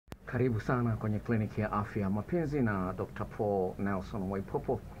Karibu sana kwenye kliniki ya afya mapenzi na Dr. Paul Nelson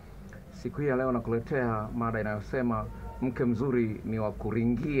Waipopo. Siku hii ya leo nakuletea mada inayosema mke mzuri ni wa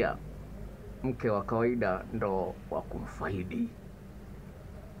kuringia, mke wa kawaida ndo wa kumfaidi.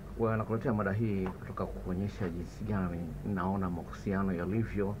 Wewe nakuletea mada hii kutoka kuonyesha jinsi gani naona mahusiano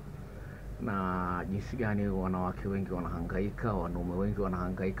yalivyo na jinsi gani wanawake wengi wanahangaika, wanaume wengi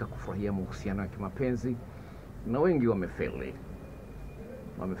wanahangaika kufurahia mahusiano ya kimapenzi na wengi wamefeli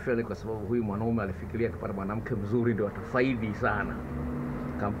kwa sababu huyu mwanaume alifikiria kupata mwanamke mzuri ndio atafaidi sana,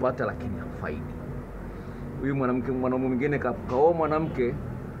 kampata lakini hafaidi. Huyu mwanaume mwingine kaoa mwanamke,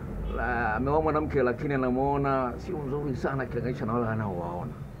 ameoa mwanamke lakini anamuona sio mzuri sana kilinganisha na wale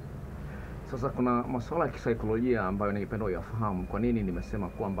anaowaona. Sasa kuna masuala ya kisaikolojia ambayo ningependa uyafahamu. Kwa nini nimesema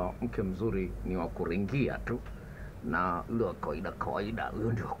kwamba mke mzuri ni wa kuringia tu na ule wa kawaida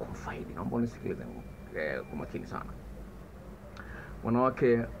huyo ndio wa kumfaidi? Naomba unisikilize kwa makini sana.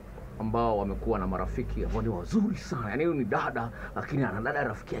 Wanawake ambao wamekuwa na marafiki ambao ni wazuri sana, yani huyu ni dada lakini ana dada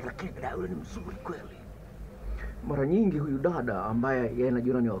rafiki yake, lakini dada yule ni mzuri kweli. Mara nyingi huyu dada ambaye yeye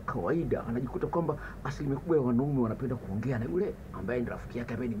anajiona ni wa kawaida anajikuta kwamba asilimia kubwa ya wanaume wanapenda kuongea na yule ambaye ni rafiki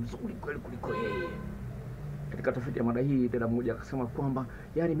yake ambaye ni mzuri kweli kuliko yeye. Katika tafiti ya mada hii, dada mmoja akasema kwamba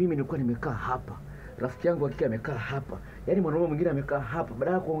yani mimi nilikuwa nimekaa hapa, rafiki yangu hakika amekaa hapa, yani mwanaume mwingine amekaa hapa,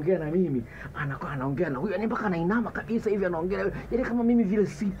 badala ya kuongea na mimi anaongea na huyu, yani mpaka anainama kabisa hivi anaongea, yani kama mimi vile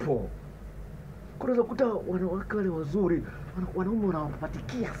sipo. Kunaweza kukuta wanawake wale wazuri, wanaume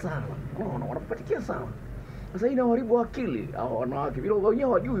wanawapatikia sana, wanapatikia sana. Sasa hii inaharibu akili hao wanawake, vile wenyewe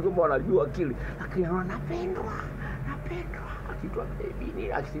hawajui kwamba wanajua akili, lakini wanapendwa, akitwa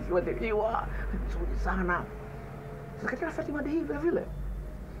baby, akisifiwa nzuri sana. Sasa katika tafiti mada hii vile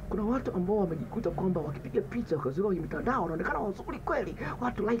kuna watu ambao wamejikuta kwamba wakipiga picha wakaziweka kwenye mitandao wanaonekana wazuri kweli,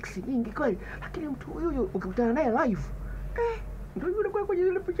 watu likes nyingi kweli, lakini mtu huyo ukikutana naye live ndio yule kwenye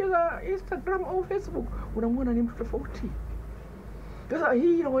zile picha za Instagram au Facebook unamwona ni mtu tofauti. Sasa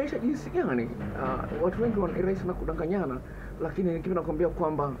hii inaonyesha jinsi gani watu wengi wanahisi na kudanganyana, lakini nikiwa nakwambia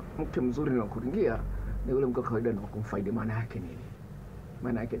kwamba mke mzuri ni wa kuringia na yule mke kawaida ni wa kumfaidi. Maana yake nini?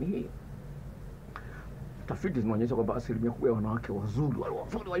 Maana yake ni hii. Tafiti zinaonyesha kwamba asilimia kubwa ya wanawake wazuri, wale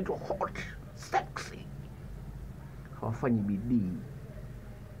wazuri waitwa hot, sexy, hawafanyi bidii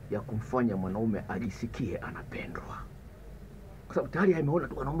ya kumfanya mwanaume ajisikie anapendwa, kwa sababu tayari ameona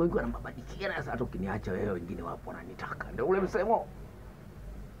tu wanaume wengi wanambadikia, na sasa hata ukiniacha wewe wengine wapo wananitaka. Ndio ule msemo wao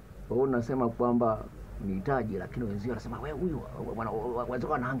unasema kwamba nihitaji, lakini wenzio wanasema wewe huyu wenzio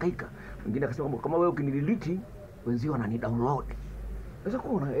wanahangaika. Mwingine akasema kama wewe ukinidelete wenzio wananidownload. Sasa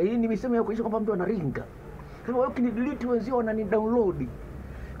kuna hii ni misemo ya kuonyesha kwamba mtu anaringa. Kama wewe ukinidelete wenzio wananidownload.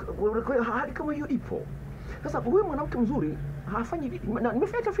 Kwa hiyo hali kama hiyo ipo. Sasa huyu mwanamke mzuri hafanyi vipi?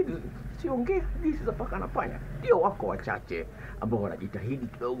 Nimefanya tafiti, siongee jinsi za paka anafanya. Ndio wako wachache ambao wanajitahidi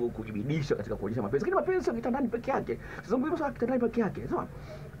kidogo kujibidisha katika kuonyesha mapenzi. Lakini mapenzi sio kitandani peke yake. Sasa mbona sio kitandani peke yake? Sawa?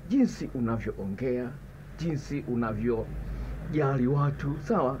 Jinsi unavyoongea, jinsi unavyojali watu,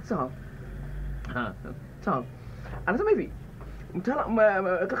 sawa? Sawa. Anasema hivi,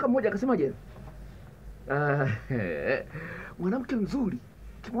 kaka mmoja akasemaje? Mwanamke mzuri,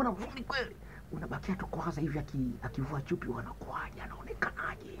 kimwona mzuri kweli, unabakia tu kwanza hivi akivua chupi wanakuaje,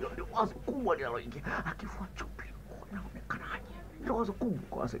 anaonekanaje? Hilo ndio wazo kubwa linaloingia. Akivua chupi anaonekanaje? Ndio wazo kubwa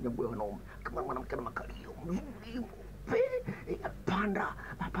kwa sababu ya wanaume. Kama mwanamke ana makalio mzuri, panda,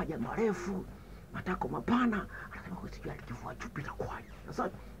 mapaja marefu, matako mapana, anasema kwa sababu akivua chupi itakuaje? Sasa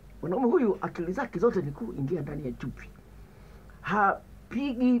mwanaume huyu akili zake zote ni kuingia ndani ya chupi.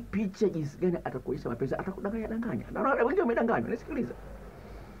 Hapigi picha jinsi gani atakuonyesha mapenzi, atakudanganya. Na wengine wamedanganywa. Nisikiliza.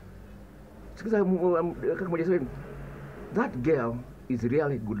 Kaka mmoja sema, that girl is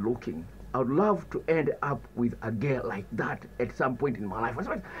really good looking. I would love to end up with a girl like that at some point in my life.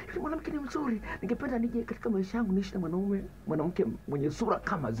 Anasema mwanamke ni mzuri, ningependa nije katika maisha yangu niishi na mwanamke mwenye sura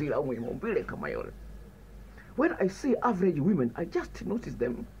kama zile au mwenye maumbile kama yule. When I see average women, I just notice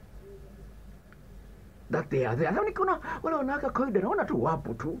them that they are there. Lakini kuna wale wanawake kawaida naona tu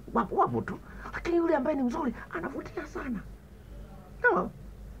wapo tu. Lakini yule ambaye ni mzuri anavutia sana. Sawa?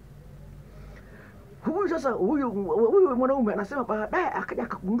 Huyu mwanaume anasema baadaye akaja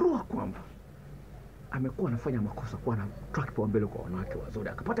akagundua kwamba amekuwa anafanya makosa kwa na track kwa mbele kwa wanawake wazuri.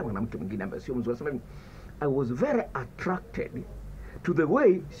 Akapata mwanamke mwingine ambaye sio mzuri. Anasema I was very attracted to the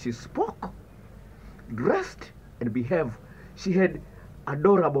way she spoke, dressed and behaved. She had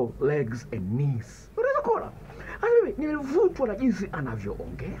adorable legs and knees. Unaweza kuona? Anasema nilivutwa na jinsi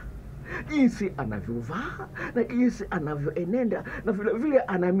anavyoongea, jinsi anavyovaa, na jinsi anavyoenenda, na vile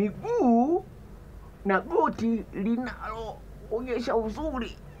ana miguu na goti linaloonyesha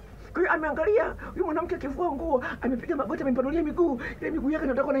uzuri. Kwa hiyo ameangalia huyu mwanamke akivua nguo, amepiga magoti, amempanulia miguu, ile miguu yake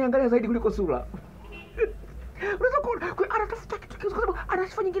ndio atakuwa anaiangalia zaidi kuliko sura. Unaweza kuona, kwa hiyo anatafuta kitu kizuri kwa sababu ana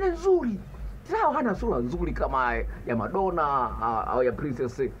sifa nyingine nzuri. Sawa, hana sura nzuri kama ya Madonna au ya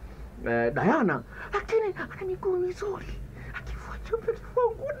Princess Diana, lakini ana miguu mizuri. Akivua chupi, akivua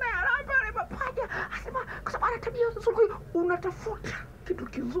nguo na alama ile mapaja, asema kwa sababu ana tabia nzuri. Unatafuta kitu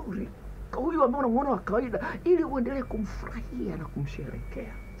kizuri kwa huyu ambao unamuona wa kawaida ili uendelee kumfurahia na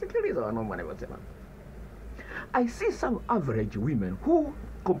kumsherehekea. Sikiliza wanaume wanavyosema. I see some average women who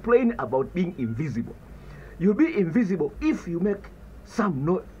complain about being invisible. You'll be invisible if you make some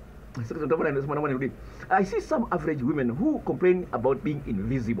noise. I see some average women who complain about being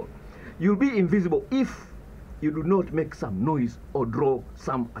invisible. You'll be invisible if you do not make some noise or draw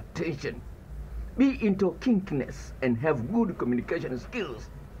some attention. Be into kinkiness and have good communication skills.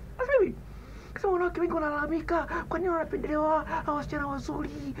 That's maybe. Kama wanawake wengi wanalalamika kwa nini wanapendelewa wasichana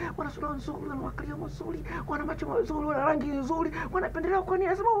wazuri, wana sura nzuri, wana makalio mazuri, wana macho mazuri, wana rangi nzuri, wanapendelewa kwa nini?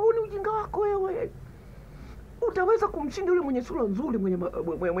 Nasema huu ni ujinga wako wewe. Utaweza kumshinda yule mwenye sura nzuri,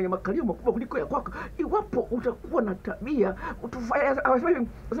 mwenye makalio makubwa kuliko ya kwako iwapo utakuwa na tabia utufanya.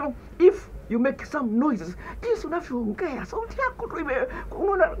 Nasema if you make some noises, jinsi unavyoongea sauti yako tu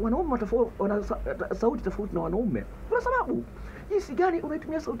unaona wanaume wana sauti tofauti na wanaume. Kwa sababu jinsi gani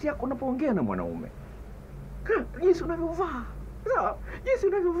unaitumia sauti yako unapoongea na mwanaume, jinsi unavyovaa, sawa, jinsi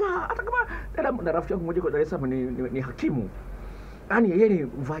unavyovaa. Hata kama na rafiki yangu mmoja kwa Dar es Salaam ni hakimu, yani yeye ni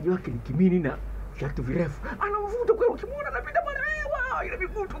mvaji wake ni kimini na viatu virefu, anamvuta kwa ukimwona anapita bwana, wow, ile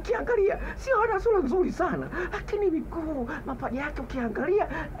miguu ukiangalia sio ana sura nzuri sana, lakini miguu, mapaja yake ukiangalia,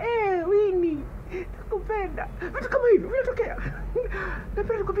 Winnie nakupenda. Vitu kama hivyo vinatokea.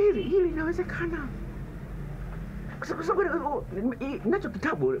 Napenda kubiri hili inawezekana. Kwa sababu ninacho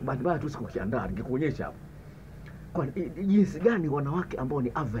kitabu baada tu siku kiandaa ningekuonyesha hapo. Kwa jinsi gani wanawake ambao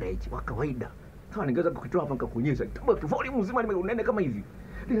ni average wa kawaida. Sawa, ningeweza kukitoa hapa nikakuonyesha. Kitabu kwa volume nzima nimeunene kama hivi.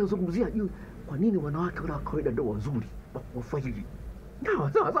 Ninazungumzia juu kwa nini wanawake wa kawaida ndio wazuri wafaili.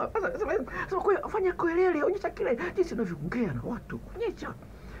 Sawa. Sasa kwa fanya kelele, onyesha kile jinsi unavyoongea na watu. Onyesha.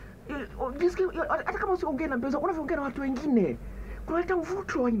 Jinsi hata kama usiongee na mpenzi wako, unavyoongea na watu wengine. Kunaleta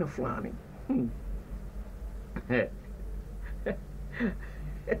mvuto wa aina fulani.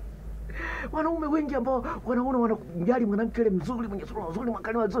 Wanaume wengi ambao wanaona wanamjali mwanamke ile mzuri, mwenye sura nzuri,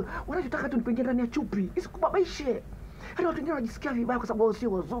 makalio mazuri, wanachotaka tu nipingie ndani ya chupi. Isikubabaishe. Hata watu wengine wanajisikia vibaya kwa sababu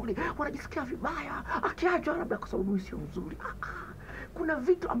sio wazuri, wanajisikia vibaya akiachwa labda kwa sababu sio mzuri. Kuna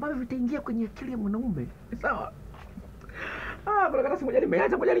vitu ambavyo vitaingia kwenye akili ya mwanaume. Sawa? Kuna karatasi moja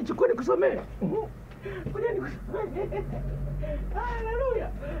nimeacha, moja nichukue nikusomee. Ngoja nikusomee.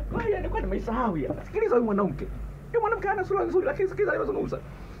 Haleluya. Ngoja nilikuwa nimeisahau hapa. Sikiliza huyu mwanamke. Huyu mwanamke ana sura nzuri, lakini sikiliza alivyozungumza.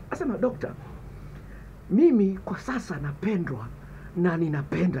 Asema, "Dokta, mimi kwa sasa napendwa na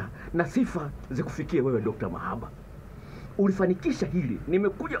ninapenda na sifa zikufikie wewe Dr. Mahaba. Ulifanikisha hili.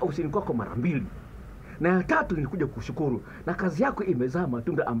 Nimekuja ofisini kwako mara 2. Na ya 3 nilikuja kushukuru, na kazi yako imezaa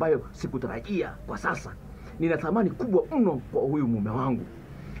matunda ambayo sikutarajia. Kwa sasa nina thamani kubwa mno kwa huyu mume wangu.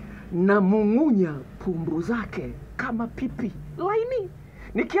 Na mung'unya pumbu zake kama pipi laini.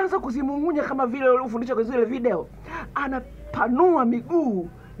 Nikianza kuzimung'unya kama vile uliofundisha kwa zile video, anapanua miguu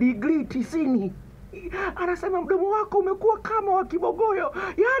degree 90. Anasema mdomo wako umekuwa kama wa kibogoyo.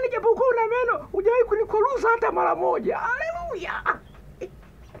 Yaani japokuwa una meno, hujawahi kunikwaruza hata mara moja." Haleluya.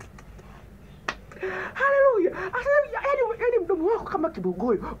 Haleluya. Yaani mdomo wako kama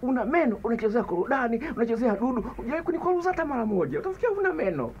kibogoyo, una meno, unachezea korodani, unachezea dudu, hujawahi kunikwaruza hata mara moja. Utafikia una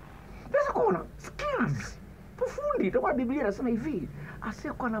meno. Sasa kuona skills. Ufundi, kwa Biblia inasema hivi,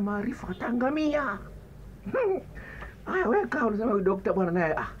 asiyekuwa na maarifa atangamia. Haya, wewe kaa unasema huyu daktari bwana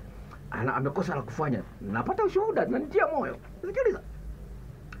naye amekosa la kufanya. Napata ushuhuda na nitia moyo.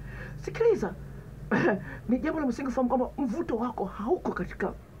 Sikiliza. Ni jambo la msingi fahamu kwamba mvuto wako hauko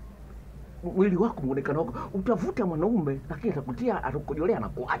katika mwili wako, muonekano wako. Utavuta mwanaume lakini atakujolea na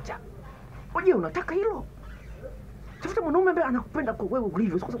kuacha. Je, unataka hilo? Tafuta mwanaume ambaye anakupenda kwa wewe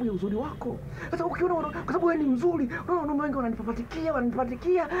ulivyo, kwa sababu ya uzuri wako. Sasa ukiona kwa sababu wewe ni mzuri, unaona wanaume wengi wananipapatikia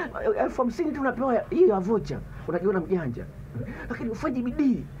 50,000 tu unapewa hiyo ya vocha. Unajiona mjanja. Lakini ufanye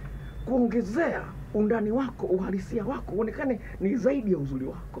bidii kuongezea undani wako, uhalisia wako, uonekane ni zaidi ya uzuri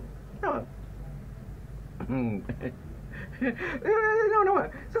wako. Sawa?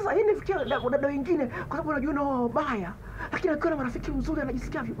 Sasa hii nifikia dada wengine kwa sababu unajiona wabaya, lakini akiwa na marafiki mzuri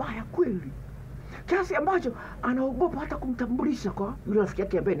anajisikia vibaya kweli. Kiasi ambacho anaogopa hata kumtambulisha kwa yule rafiki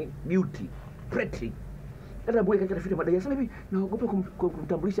yake ambaye ni beauty, pretty. dada boy katika rafiki madai sasa hivi naogopa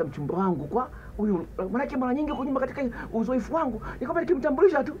kumtambulisha mchumba wangu kwa huyu, maana mara nyingi huko nyuma katika uzoefu wangu ni kama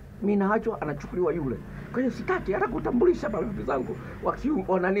nikimtambulisha tu mimi naachwa anachukuliwa yule. Kwa hiyo sitaki hata kutambulisha marafiki zangu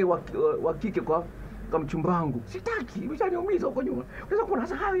wa kike kwa mchumba wangu, sitaki, imeshaniumiza huko nyuma. Unaweza kuona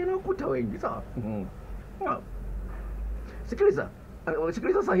sasa hayo yanayokuta wengi, sawa? Sikiliza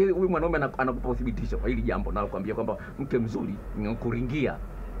sasa, huyu mwanaume anakupa uthibitisho kwa hili jambo, na kuambia kwamba mke mzuri ni kuringia,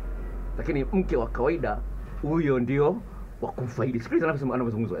 lakini mke wa kawaida huyo ndio wa kumfaidi. Sikiliza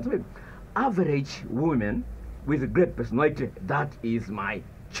anavyozungumza. Anasema average woman with a great personality, that is my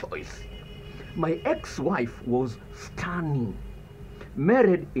choice. My ex-wife was stunning,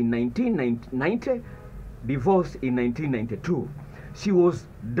 married in 1990, divorced in 1992. She was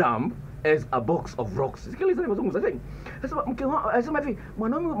dumb as a box of rocks. Sikiliza anavyozungumza. Sasa anasema hivi,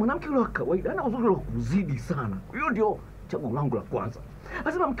 mwanamke yule wa kawaida ana uzuri wa kuzidi sana. Hiyo ndio chaguo langu la kwanza.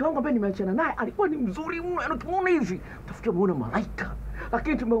 Anasema mke wangu ambaye nimeachana naye alikuwa ni mzuri mno, unakimuona hivi utafikia muone malaika.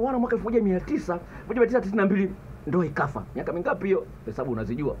 Lakini tumeoana mwaka 1992 ndio ikafa. Miaka mingapi hiyo? Hesabu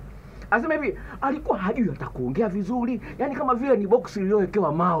unazijua. Anasema hivi, alikuwa hajui hata kuongea vizuri, yani kama vile ni box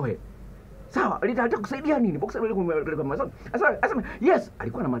iliyowekewa mawe. Sawa, litaacha kusaidia nini? Box iliyowekewa mawe. Anasema yes,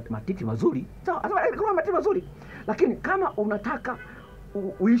 alikuwa na matiti mazuri. Sawa, anasema alikuwa na matiti mazuri. Lakini kama unataka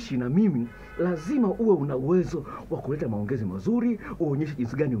uishi na mimi, lazima uwe una uwezo wa kuleta maongezi mazuri, uonyeshe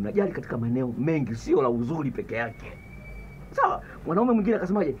jinsi gani unajali katika maeneo mengi, sio la uzuri peke yake. Sawa, mwanaume mwingine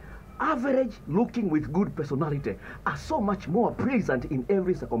akasemaje? Average looking with good personality are so much more pleasant in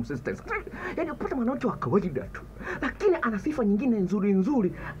every circumstance. Yani upata mwanamke wa kawaida tu, lakini ana sifa nyingine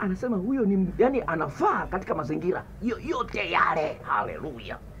nzuri, anasema huyo ni yani anafaa katika mazingira yoyote yale.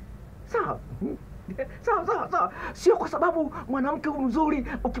 Haleluya. Sawa. Sawa. Sio kwa sababu mwanamke mzuri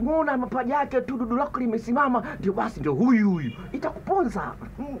ukimwona mapaja yake tu dudu lako limesimama ndio basi ndio huyu. Itakuponza.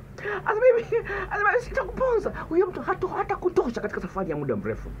 Azima itakuponza. Huyo mtu hata kutosha katika safari ya muda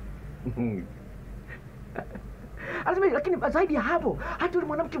mrefu. Azima, lakini zaidi ya hapo, hata yule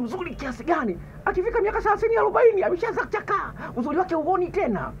mwanamke mzuri kiasi gani, akifika miaka 30-40 ameshaanza kuchakaa. Uzuri wake huoni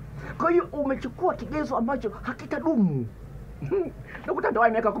tena. Kwa hiyo umechukua kigezo ambacho hakitadumu. Nakuta ndoa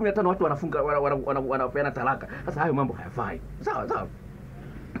miaka 15 watu wanafunga wanapeana talaka. Sasa hayo mambo hayafai. Sawa.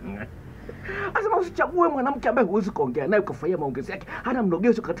 Asema usichague mwanamke ambaye huwezi kuongea naye ukafanyia maongezi yake, hana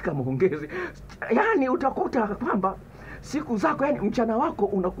mnogesho katika maongezi. Yaani utakuta kwamba siku zako, yani mchana wako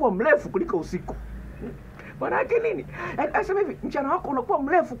unakuwa mrefu kuliko usiku. Maana yake nini? Asema hivi, mchana wako unakuwa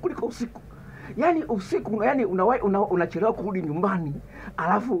mrefu kuliko usiku. Yaani usiku, yani unachelewa kurudi nyumbani,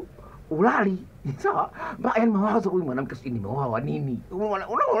 alafu ulali. Sawa? Yaani mawazo, huyu mwanamke sisi nimeoa nini?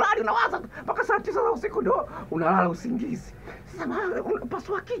 Unalali unawaza mpaka saa 9 za usiku ndio unalala usingizi. Sasa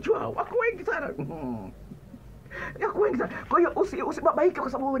unapaswa kichwa. Wako wengi sana. Kwa hiyo usibabaike kwa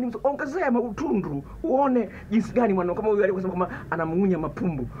sababu wewe ni mtu. Ongezea utundu, uone jinsi gani mwanamke kama huyu alikuwa kama anamungunya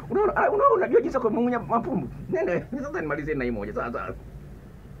mapumbu. Unajua jinsi ya kumungunya mapumbu? Nene, sasa nimalizie na hii moja. Sasa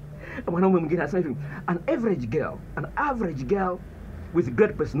mwanaume mwingine anasema hivi, an average girl with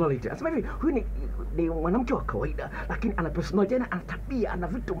great personality. Anasema hivi, huyu ni mwanamke wa kawaida, lakini ana personality, ana tabia, ana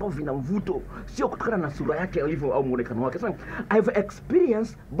vitu ambavyo vina mvuto, sio kutokana na sura yake alivyo au muonekano wake. Anasema I've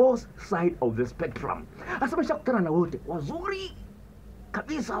experienced both side of the spectrum. Anasema nishakutana na wote, wazuri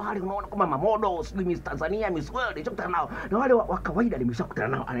kabisa wale unaona kama mamodo, sijui Miss Tanzania, Miss World, nishakutana nao, na wale wa kawaida nimeshakutana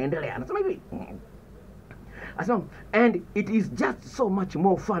nao. Anaendelea, anasema hivi, asema, and it is just so much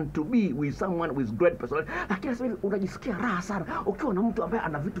more fun to be with someone with great personality. Lakini sasa unajisikia raha sana ukiwa na mtu ambaye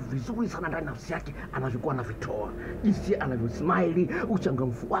ana vitu vizuri sana ndani ya nafsi yake, anavyokuwa anavitoa, jinsi anavyosmile,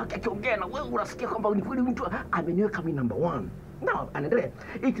 uchangamfu wake, akiongea na wewe unasikia kwamba ni kweli mtu ameniweka mimi number 1. Now, anaendelea,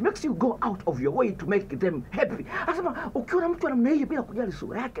 it makes you go out of your way to make them happy. Anasema ukiona mtu namna hiyo bila kujali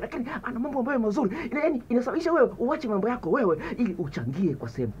sura yake, lakini ana mambo ambayo mazuri, yaani inasababisha wewe uache mambo yako wewe ili uchangie kwa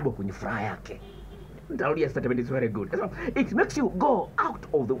sehemu kubwa kwenye furaha yake. Nitarudia statement, is very good. It makes you go out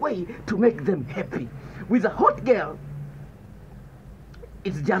of the way to make them happy. With a hot girl,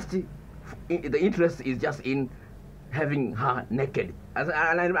 it's just the interest is just in having her naked.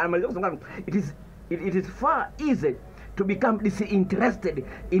 It is far easier to become disinterested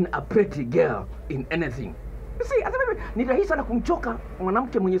in a pretty girl in anything. You see, ni rahisi sana kumchoka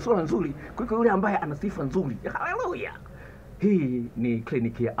mwanamke mwenye sura nzuri kuliko yule ambaye ana sifa nzuri. Hallelujah. Hii ni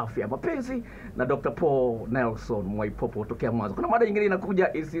kliniki ya afya mapenzi na Dr. Paul Nelson Mwaipopo kutokea Mwanza. Kuna mada nyingine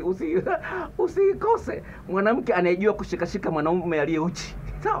inakuja, usikose. Mwanamke anayejua kushikashika mwanaume aliyeuchi.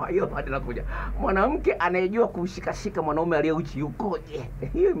 Sawa, hiyo mada inakuja. Mwanamke anayejua kushikashika mwanaume aliyeuchi yukoje?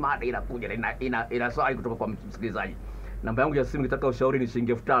 Hiyo mada inakuja, ina swali kutoka kwa msikilizaji. Namba yangu ya simu nikitaka ushauri ni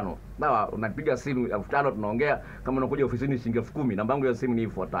shilingi 5,000. Sawa, unapiga simu 5,000 tunaongea. Kama unakuja ofisini shilingi 10,000. Namba yangu ya simu ni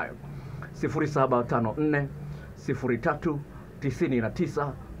ifuatayo: 0754 03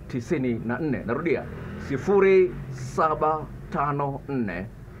 99 94. Narudia 0754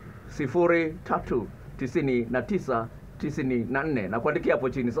 03 99 94, na kuandikia hapo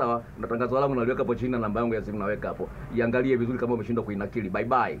chini, sawa? Na tangazo langu naliweka hapo chini na namba yangu ya simu naweka hapo. Iangalie vizuri kama umeshindwa kuinakili. Bye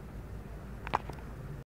bye.